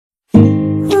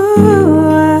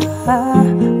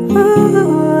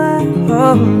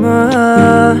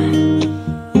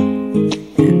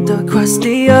And across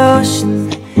the ocean,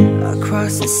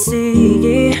 across the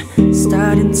sea,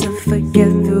 starting to forget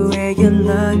the way you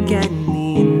look at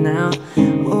me now.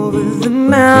 Over the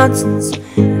mountains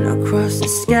and across the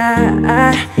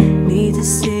sky, need to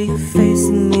see your face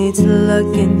and need to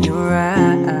look in your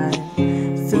eyes.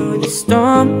 Through the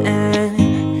storm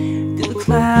and through the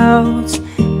clouds,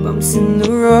 bumps in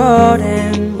the road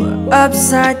and we're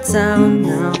upside down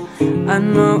now. I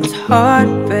know it's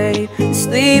hard, babe, to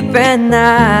sleep at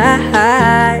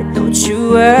night. Don't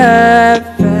you worry,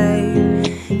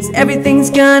 'cause everything's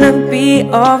gonna be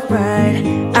alright.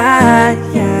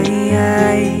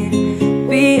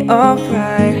 Be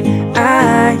alright.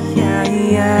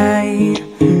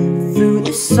 Through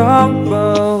the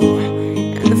sorrow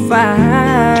and the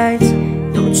fights,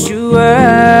 don't you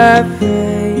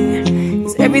worry,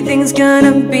 'cause everything's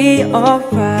gonna be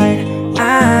alright.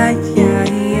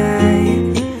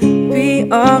 Be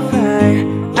alright.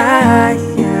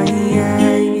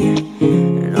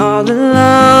 And all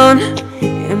alone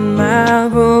in my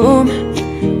room,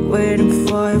 waiting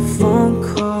for your phone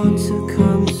call to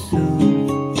come soon.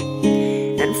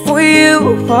 And for you,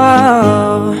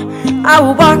 I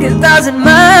will walk 1,000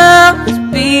 miles,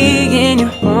 be in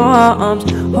your arms,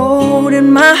 holding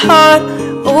my heart.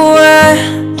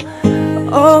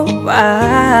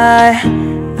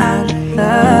 I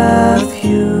love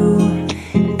you.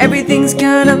 Everything's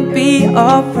gonna be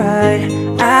alright.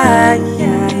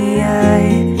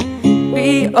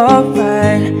 Be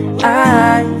alright.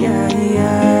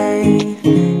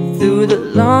 Through the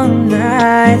long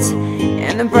nights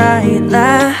and the bright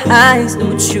lights,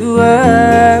 don't you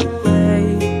worry,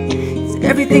 'cause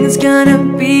everything's gonna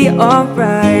be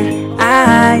alright.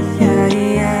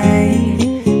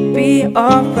 Be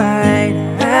alright.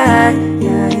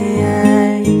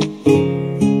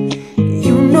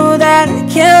 You know that I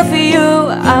care for you,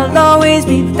 I'll always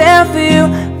be there for you.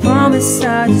 Promise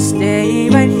I'll just stay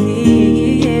right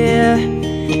here.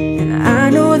 And I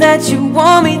know that you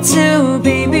want me to,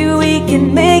 baby, we can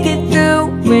make it through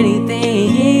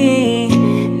anything.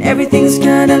 And everything's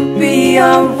gonna be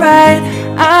alright.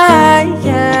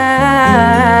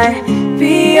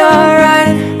 Be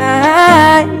alright.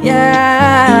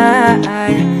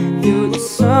 Through the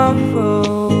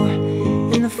sorrow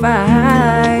and the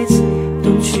fights,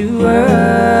 don't you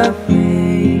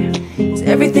worry, 'cause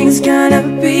everything's gonna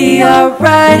be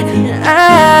alright.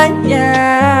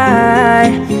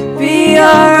 Be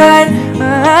alright.